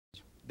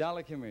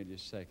Dolly, come here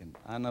just a second.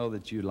 I know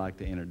that you'd like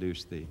to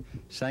introduce the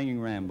Singing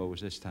Rambos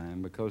this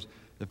time because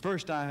the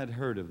first I had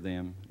heard of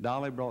them,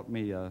 Dolly brought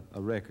me a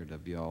record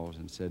of y'all's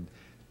and said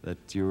that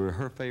you were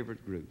her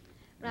favorite group.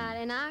 Right,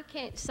 and I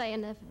can't say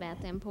enough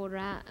about them, Porter.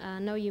 I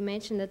know you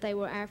mentioned that they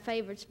were our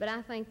favorites, but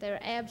I think they're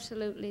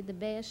absolutely the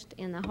best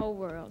in the whole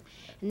world.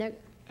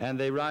 And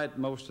they write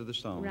most of the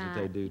songs right, that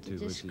they do,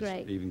 too, which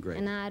great. is even great.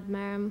 And I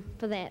admire them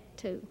for that,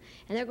 too.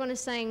 And they're going to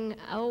sing,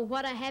 Oh,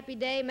 What a Happy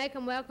Day, Make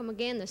 'em Welcome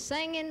Again, the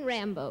Singing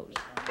Rambos.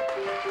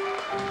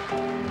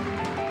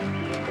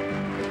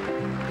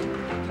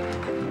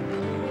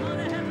 What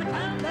a happy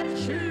time that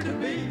sure to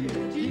be.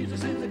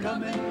 Jesus is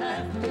coming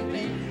after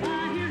me.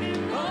 I hear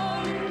him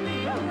calling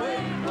me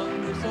away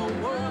from this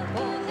old world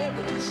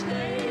forever to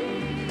stay.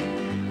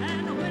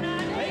 And when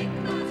I take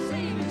my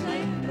Savior's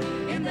hand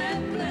in that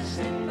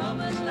blessed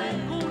promised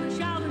land, gonna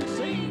shout and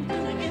sing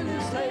till the end of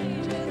the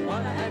stage.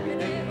 What a happy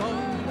day, oh,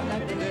 what a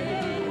happy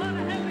day, what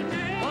a happy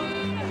day, what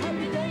a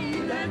happy day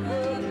that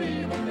will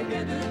be when we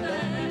get to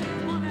that.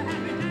 What a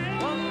happy day,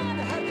 what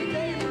a happy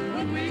day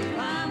when we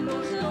climb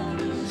those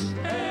golden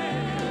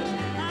stairs.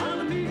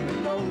 I'll meet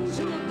with those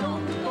who have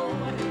gone before,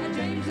 and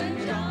James and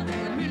John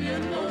and a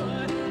million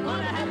more. What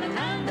a happy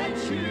time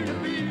that's sure to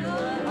be. Oh,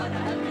 what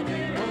a happy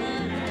day,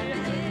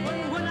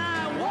 oh, when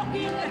I walk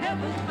into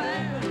heaven's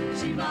fair,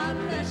 see my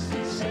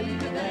blessed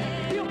Savior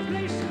there. He'll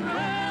place a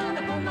crown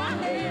upon my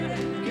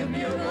head, give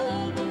me a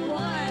robe of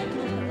white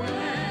to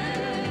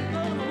wear.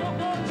 Gonna walk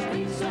on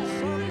streets of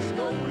surest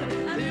gold,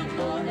 and live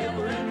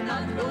forever and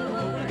not grow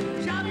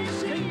old. Shall we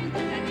sing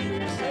and in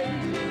the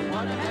stage?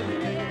 What a happy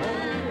day, oh,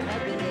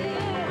 happy day,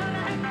 what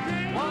a happy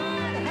day,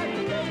 what a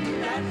happy day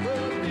that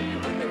will be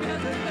when we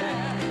gather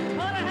there.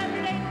 What a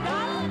happy day,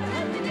 what a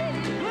happy day,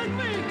 would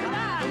be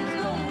climb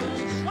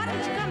those. Why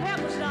don't you come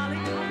help us, Dolly?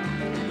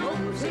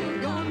 Those who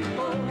have gone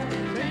before,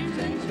 James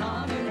and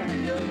John and a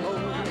million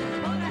more.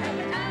 What a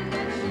happy time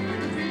that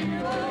should be.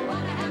 Oh,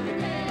 what a happy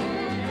day.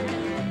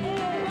 Oh,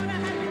 what a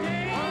happy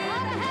day. Oh,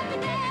 what a happy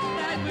day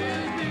that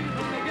will be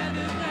when we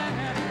gather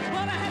there.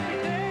 What a happy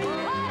day.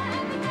 What a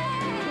happy day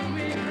when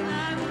we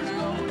climb those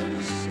golden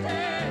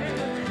stairs.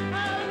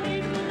 I'll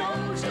meet with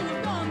those who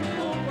have gone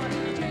before,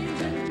 James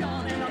and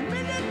John and a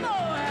million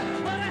more.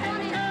 What a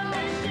happy time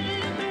that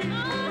should be. Oh,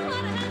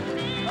 what a happy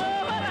day. Oh,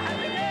 what a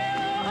happy day.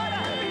 Oh, what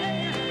a happy day.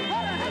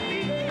 What a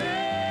happy day.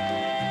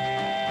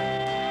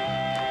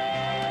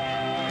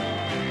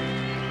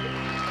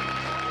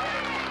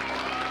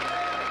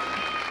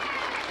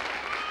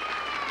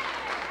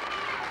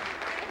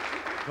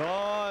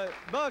 Boy,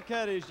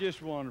 Buckhead is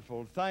just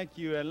wonderful. Thank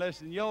you. And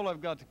listen, y'all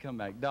have got to come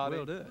back. Dottie,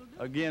 We'll do it.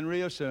 Again,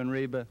 real soon,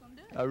 Reba.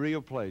 A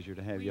real pleasure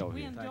to have y'all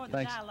We here. enjoyed the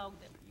Thanks. dialogue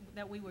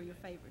that we were your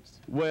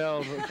favorites.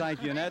 Well,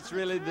 thank you, and that's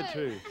really the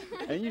truth.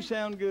 And you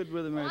sound good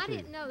with them, Well, I too.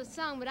 didn't know the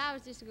song, but I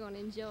was just going to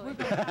enjoy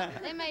it.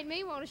 They made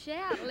me want to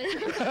shout a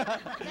little.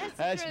 That's the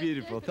That's truth.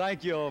 beautiful.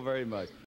 Thank you all very much.